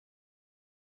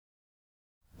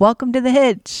Welcome to The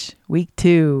Hitch, week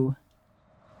 2.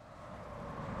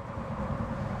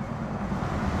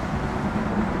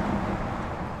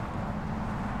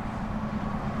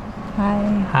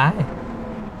 Hi.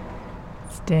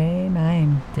 It's day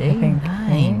 9. Day I think, 9.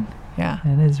 Right? Yeah.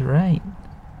 That is right.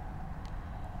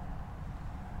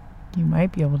 You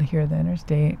might be able to hear the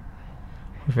interstate.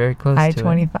 We're very close to it.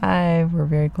 I-25. We're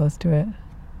very close to it.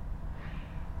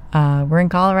 We're in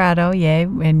Colorado, yay.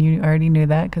 And you already knew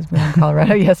that because we were in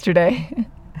Colorado yesterday.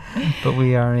 But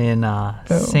we are in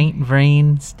St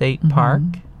Vrain State Park,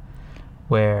 Mm-hmm.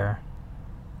 where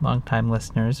longtime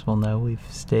listeners will know we've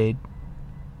stayed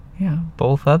Yeah.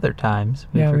 both other times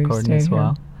we've recorded as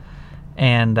well.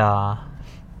 And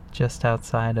just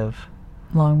outside of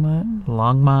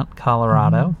Longmont.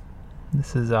 Colorado. Mm-hmm.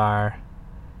 This is our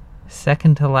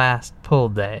second to last pull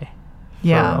day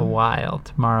for a while.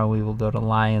 Tomorrow we will go to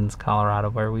Lyons,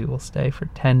 Colorado, where we will stay for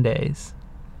 10 days.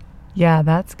 Yeah,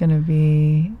 that's going to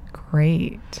be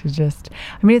great to just...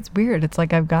 I mean, it's weird. It's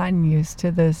like I've gotten used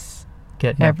to this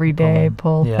everyday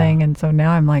pull thing. And so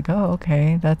now I'm like, oh,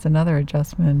 okay, that's another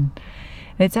adjustment. And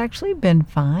it's actually been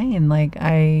fine. Like,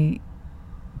 I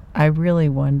really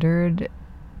wondered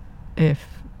if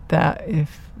that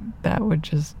would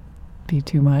just be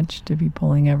too much to be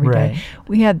pulling every day.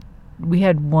 We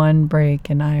had one break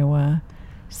in Iowa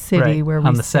City where we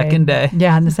on the stayed. second day.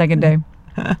 Yeah, on the second day.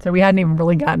 So we hadn't even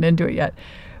really gotten into it yet.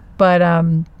 But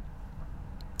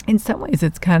in some ways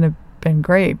it's kind of been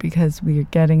great because we're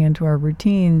getting into our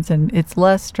routines and it's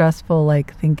less stressful,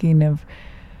 like thinking of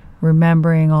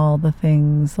remembering all the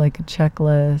things, like a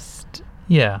checklist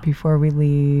before we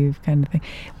leave kind of thing.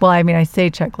 Well, I mean, I say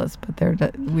checklist, but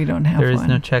we don't have one. There is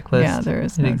no checklist. Yeah, there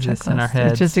is no checklist. It exists in our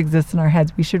heads. It just exists in our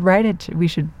heads. We should write a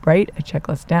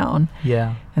checklist down.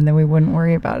 Yeah. And then we wouldn't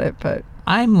worry about it, but...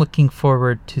 I'm looking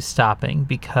forward to stopping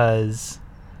because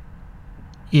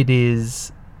it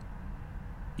is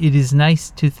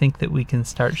nice to think that we can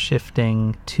start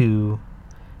shifting to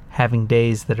having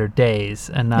days that are days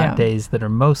and not days that are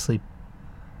mostly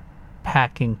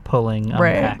packing, pulling,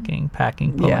 unpacking,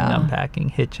 packing, pulling, unpacking,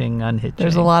 hitching, unhitching.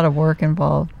 There's a lot of work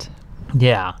involved.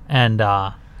 Yeah, and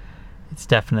it's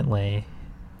definitely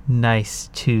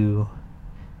nice to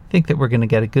think that we're going to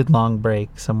get a good long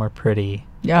break somewhere pretty.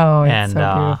 Oh, it's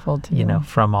so beautiful too.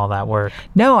 From all that work.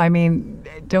 No, I mean,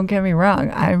 don't get me wrong.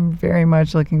 I'm very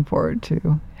much looking forward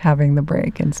to having the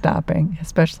break and stopping,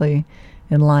 especially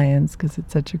in Lyons because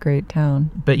it's such a great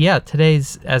town. But yeah,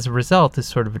 today's, as a result, is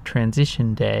sort of a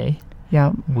transition day.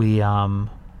 Yeah. We,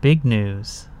 big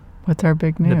news. What's our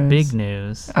big news? The big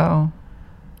news. Oh.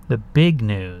 The big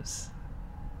news.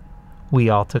 We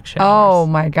all took showers. Oh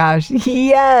my gosh.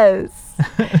 Yes.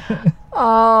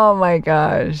 Oh my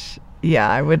gosh. Yeah,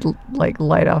 I would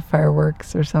light off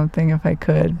fireworks or something if I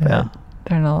could, but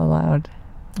they're not allowed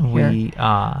here.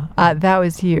 That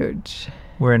was huge.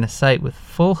 We're in a site with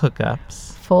full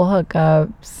hookups.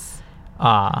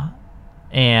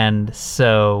 And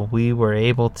so we were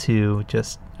able to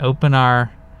just open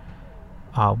our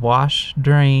wash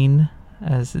drain,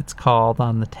 as it's called,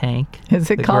 on the tank. Is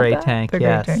it called gray that? Tank, the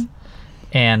yes. Gray tank.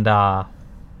 And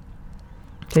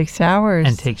take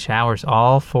showers.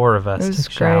 All 4 of us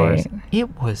took showers.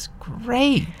 It was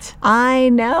great. I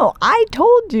know. I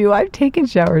told you I've taken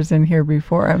showers in here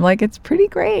before. I'm like, it's pretty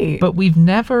great. But we've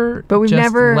never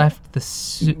left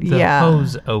the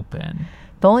hose open.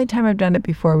 The only time I've done it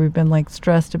before, we've been like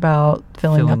stressed about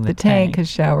filling up the tank because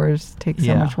showers take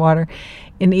so much water.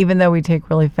 And even though we take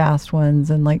really fast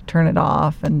ones and like turn it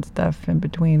off and stuff in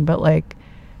between, but like,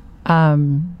 it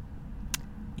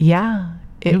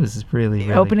was really,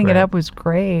 really opening it up was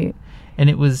great. And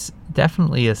it was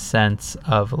definitely a sense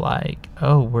of like,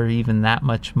 oh, we're even that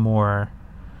much more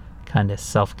kind of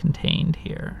self-contained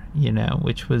here,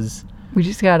 which was... We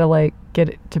just got to like get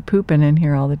it to pooping in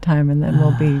here all the time and then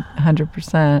we'll be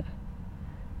 100%.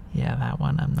 Yeah, that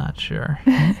one I'm not sure.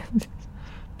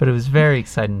 But it was very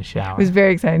exciting to shower. It was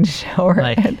very exciting to shower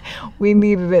and we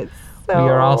needed it so... We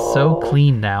are all so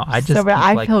clean now. I just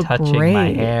keep touching great.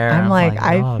 my hair. I'm like,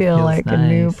 I feel like nice. A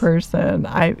new person.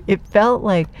 It felt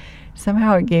like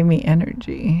somehow it gave me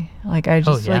energy. Like I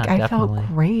just I felt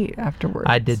great afterwards.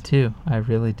 I did too. I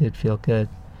really did feel good.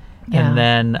 Yeah. And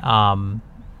then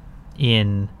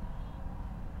in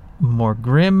more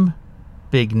grim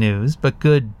big news, but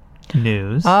good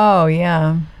news. Oh,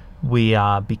 yeah. We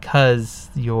because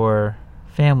your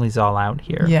family's all out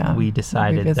here, we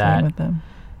decided that with them.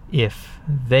 If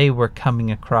they were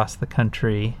coming across the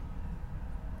country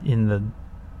in the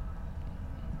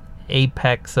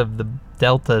apex of the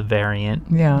Delta variant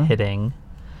hitting,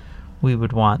 we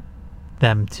would want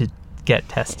them to get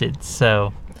tested.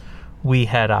 So we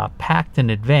had packed in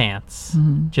advance,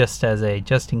 just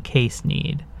in case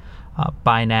need,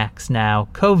 Binax Now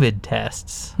COVID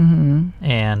tests,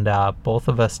 and both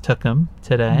of us took them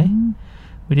today.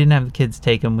 We didn't have the kids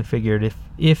take them. We figured if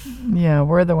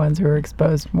we're the ones who are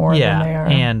exposed more than they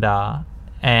are,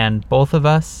 and both of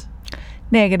us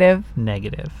negative.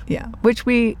 Yeah, which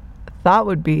we thought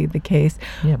would be the case.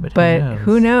 Yeah, but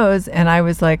who knows? And I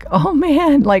was like, oh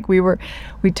man, like we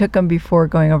took them before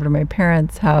going over to my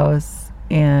parents' house,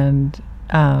 and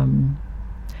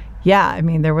I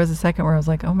mean, there was a second where I was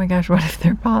like, oh my gosh, what if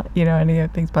they're any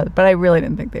of things, but I really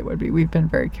didn't think they would be. We've been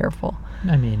very careful.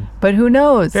 I mean, but who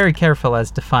knows? Very careful as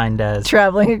defined as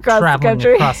traveling across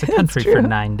the country for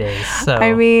 9 days. So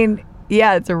I mean,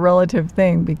 yeah, it's a relative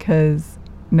thing, because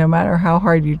no matter how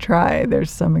hard you try, there's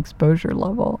some exposure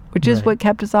level, which is what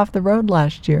kept us off the road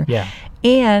last year. Yeah.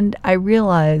 And I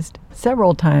realized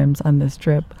several times on this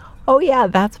trip, oh yeah,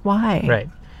 that's why. Right.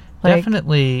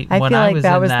 Definitely. I feel like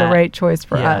that was the right choice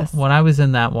for us. When I was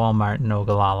in that Walmart in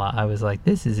Ogallala, I was like,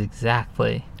 this is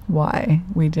exactly why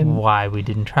we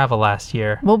didn't travel last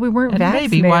year. Well, we weren't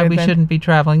vaccinated. Maybe why we shouldn't be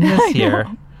traveling this year.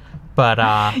 But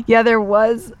there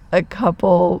was a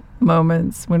couple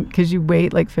moments because you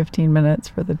wait like 15 minutes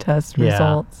for the test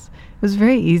results. It was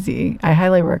very easy. I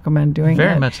highly recommend doing it.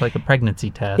 Very much like a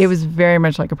pregnancy test. It was very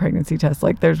much like a pregnancy test.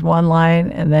 Like there's one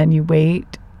line and then you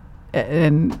wait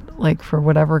and like for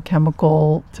whatever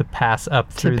chemical to pass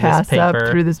up through this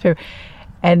paper.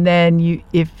 And then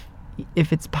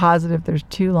if it's positive, there's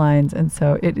 2 lines, and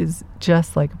so it is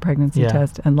just like a pregnancy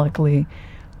test. And luckily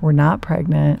we're not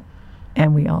pregnant.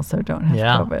 And we also don't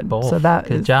have COVID. Both. So that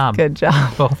good is job. Good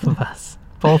job. Both of us.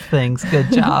 Both things.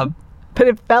 Good job. But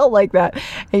it felt like that.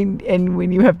 And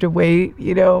when you have to wait,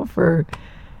 for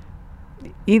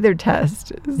either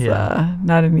test is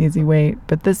not an easy wait.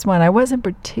 But this one, I wasn't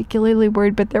particularly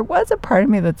worried, but there was a part of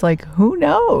me that's like, who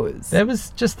knows? That was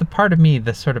just the part of me,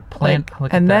 the sort of plant.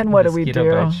 Look and at then what do we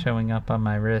do? Bite showing up on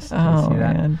my wrist. Oh, see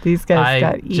that? Man. These guys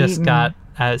got eaten.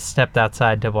 I stepped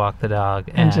outside to walk the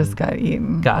dog and just got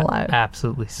eaten. Got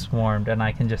absolutely swarmed, and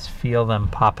I can just feel them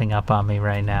popping up on me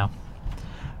right now.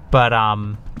 But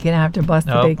you're gonna have to bust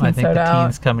the baking soda out. I think the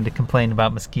team's coming to complain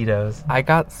about mosquitoes. I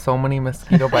got so many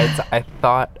mosquito bites. I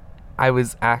thought I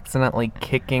was accidentally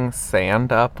kicking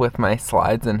sand up with my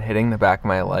slides and hitting the back of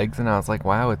my legs, and I was like,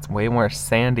 wow, it's way more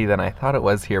sandy than I thought it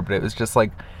was here. But it was just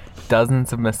like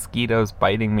dozens of mosquitoes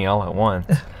biting me all at once.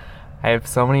 I have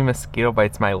so many mosquito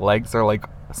bites. My legs are like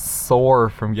sore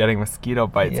from getting mosquito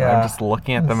bites. Yeah, and I'm just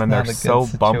looking at them and they're so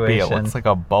bumpy. It looks like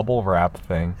a bubble wrap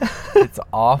thing. It's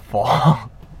awful.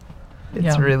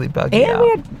 It's really buggy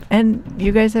out. And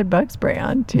you guys had bug spray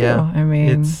on too. Yeah, I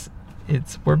mean,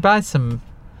 we're by some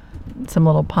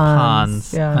little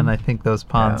ponds. Yeah. And I think those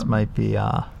ponds might be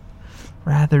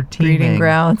rather teeming. Breeding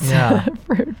grounds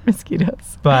for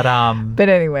mosquitoes. But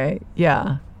anyway,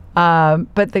 yeah.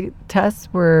 But the tests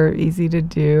were easy to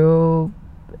do.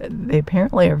 They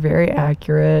apparently are very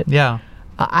accurate. Yeah.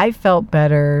 I felt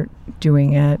better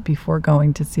doing it before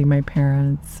going to see my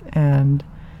parents, and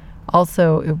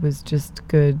also it was just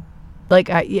good. Like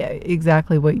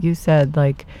exactly what you said.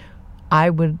 Like I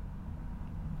would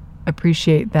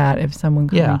appreciate that if someone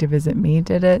coming to visit me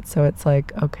did it. So it's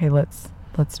like, okay, let's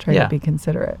try to be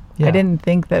considerate. Yeah. I didn't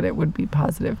think that it would be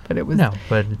positive, but it was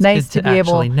nice to be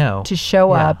able to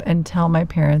show up and tell my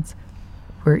parents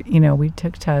we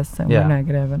took tests and we're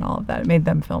negative and all of that. It made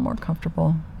them feel more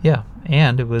comfortable. Yeah.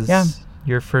 And it was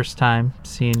your first time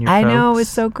seeing your folks. I know, it was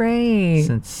so great.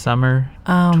 Since summer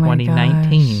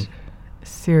 2019.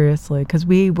 Seriously, because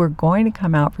we were going to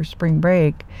come out for spring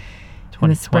break in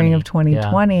the spring of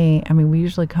 2020. Yeah. I mean, we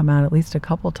usually come out at least a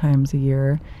couple times a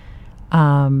year.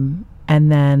 And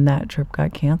then that trip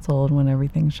got canceled when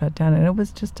everything shut down. And it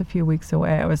was just a few weeks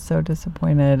away. I was so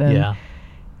disappointed. And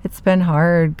it's been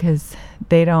hard because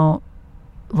they don't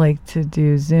like to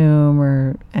do Zoom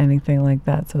or anything like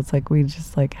that. So it's like we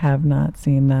just have not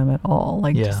seen them at all.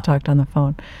 Just talked on the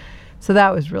phone. So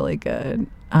that was really good.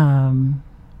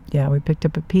 We picked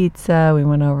up a pizza. We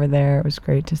went over there. It was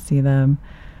great to see them.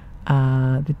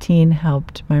 The teen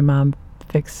helped my mom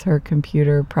fix her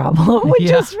computer problem, which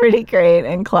is pretty great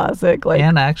and classic.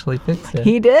 And actually fixed it.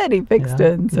 He did. He fixed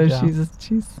it. And so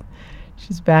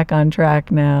she's back on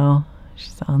track now.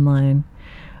 She's online.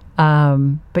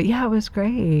 But it was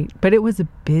great. But it was a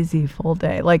busy full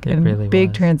day. A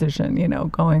big transition,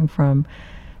 going from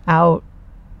out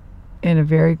in a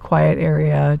very quiet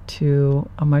area to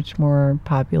a much more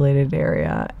populated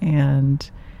area. And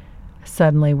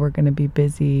suddenly we're going to be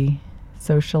busy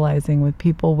socializing with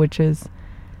people, which is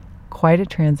quite a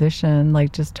transition.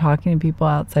 Just talking to people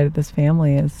outside of this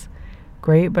family is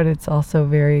great, but it's also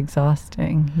very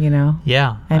exhausting, you know?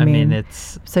 Yeah. I mean,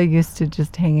 it's so used to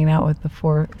just hanging out with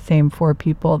the same four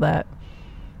people that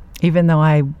even though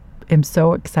I am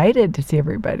so excited to see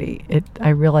everybody, I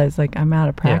realize like I'm out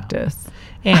of practice.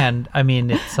 Yeah. And I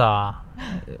mean, it's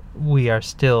we are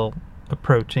still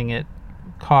approaching it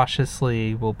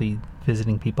cautiously. We'll be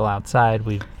visiting people outside.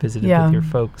 We've visited with your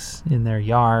folks in their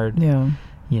yard. Yeah.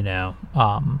 You know,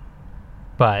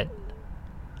 but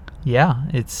yeah,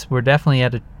 we're definitely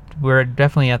at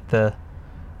the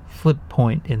flip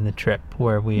point in the trip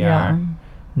where we are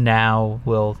now.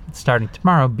 We'll, starting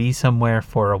tomorrow, be somewhere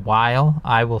for a while.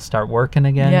 I will start working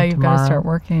again. Yeah, you've got to start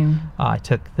working. I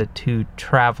took the 2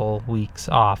 travel weeks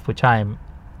off, which I'm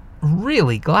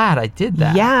really glad I did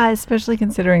that. Yeah, especially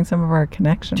considering some of our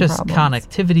connection just problems.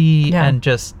 Connectivity and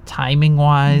just timing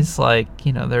wise, like,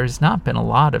 you know, there's not been a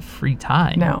lot of free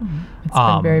time. No, it's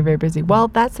been very, very busy. Well,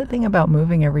 that's the thing about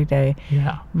moving every day.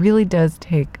 Yeah. Really does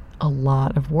take a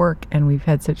lot of work, and we've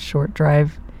had such short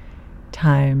drive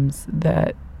times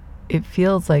that it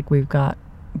feels like we've gone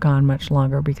much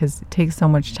longer because it takes so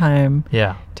much time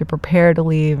to prepare to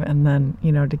leave and then,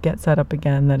 you know, to get set up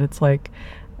again, that it's like,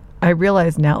 I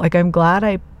realize now, like, I'm glad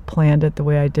I planned it the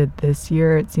way I did this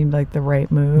year. It seemed like the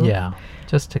right move. Yeah,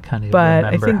 just to kind of remember how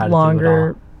to do it all. But I think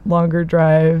longer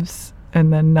drives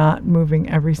and then not moving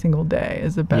every single day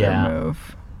is a better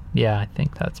move. Yeah, I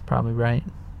think that's probably right.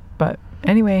 But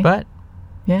anyway.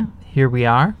 Yeah. Here we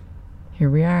are.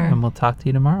 And we'll talk to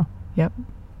you tomorrow. Yep.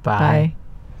 Bye.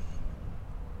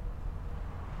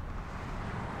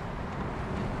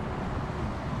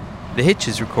 The Hitch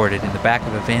is recorded in the back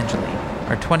of Evangeline,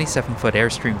 our 27-foot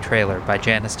Airstream trailer by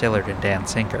Janice Dillard and Dan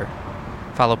Sinker.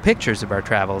 Follow pictures of our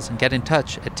travels and get in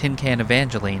touch at Tin Can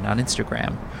Evangeline on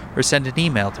Instagram, or send an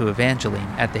email to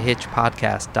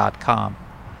evangeline@thehitchpodcast.com.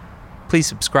 Please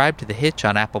subscribe to The Hitch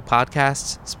on Apple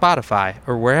Podcasts, Spotify,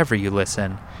 or wherever you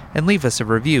listen, and leave us a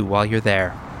review while you're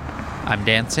there. I'm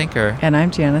Dan Sinker. And I'm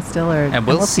Janice Dillard. And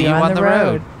we'll see you on the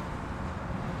road.